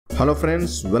Hello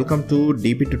friends, welcome to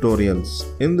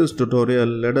dptutorials. In this tutorial,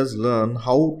 let us learn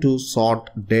how to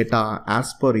sort data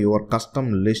as per your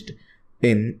custom list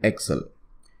in Excel.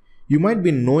 You might be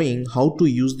knowing how to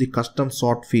use the custom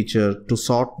sort feature to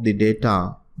sort the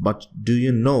data, but do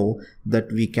you know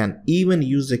that we can even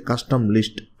use a custom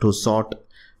list to sort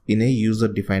in a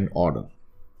user-defined order?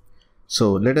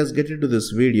 So let us get into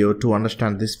this video to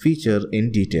understand this feature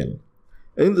in detail.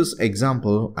 In this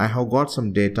example, I have got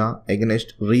some data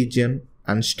against region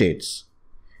and states.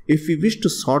 If we wish to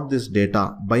sort this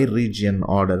data by region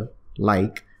order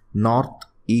like north,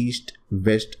 east,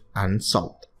 west and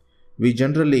south, we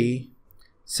generally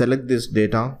select this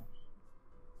data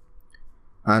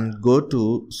and go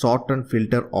to sort and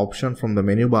filter option from the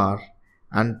menu bar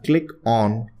and click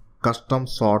on custom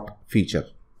sort feature.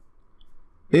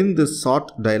 In this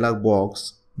sort dialog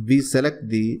box, we select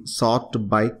the sort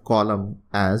by column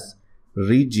as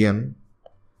region,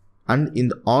 and in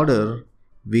the order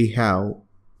we have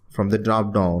from the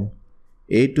drop down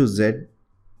A to Z,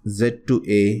 Z to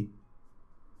A,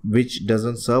 which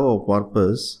doesn't serve our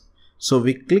purpose. So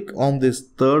we click on this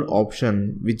third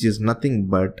option, which is nothing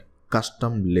but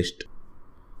custom list.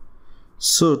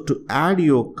 So to add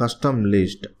your custom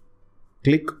list,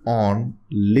 click on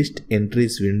list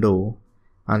entries window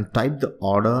and type the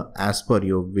order as per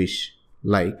your wish,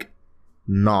 like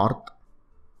north,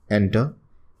 enter,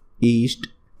 east,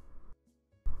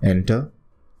 enter,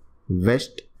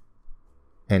 west,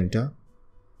 enter,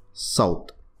 south.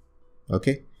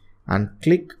 Okay, and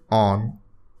click on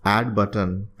add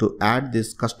button to add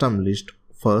this custom list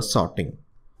for sorting.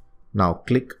 Now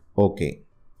click OK.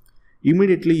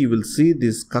 Immediately you will see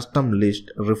this custom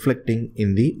list reflecting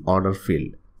in the order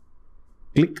field.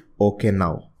 Click OK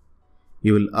now.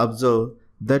 You will observe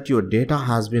that your data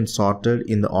has been sorted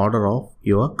in the order of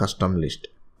your custom list.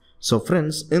 So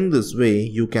friends, in this way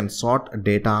you can sort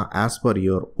data as per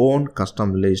your own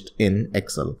custom list in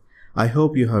Excel. I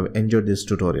hope you have enjoyed this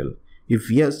tutorial. If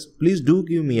yes, please do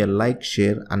give me a like,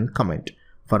 share and comment.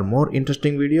 For more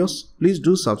interesting videos, please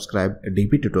do subscribe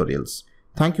dptutorials.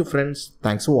 Thank you friends.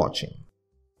 Thanks for watching.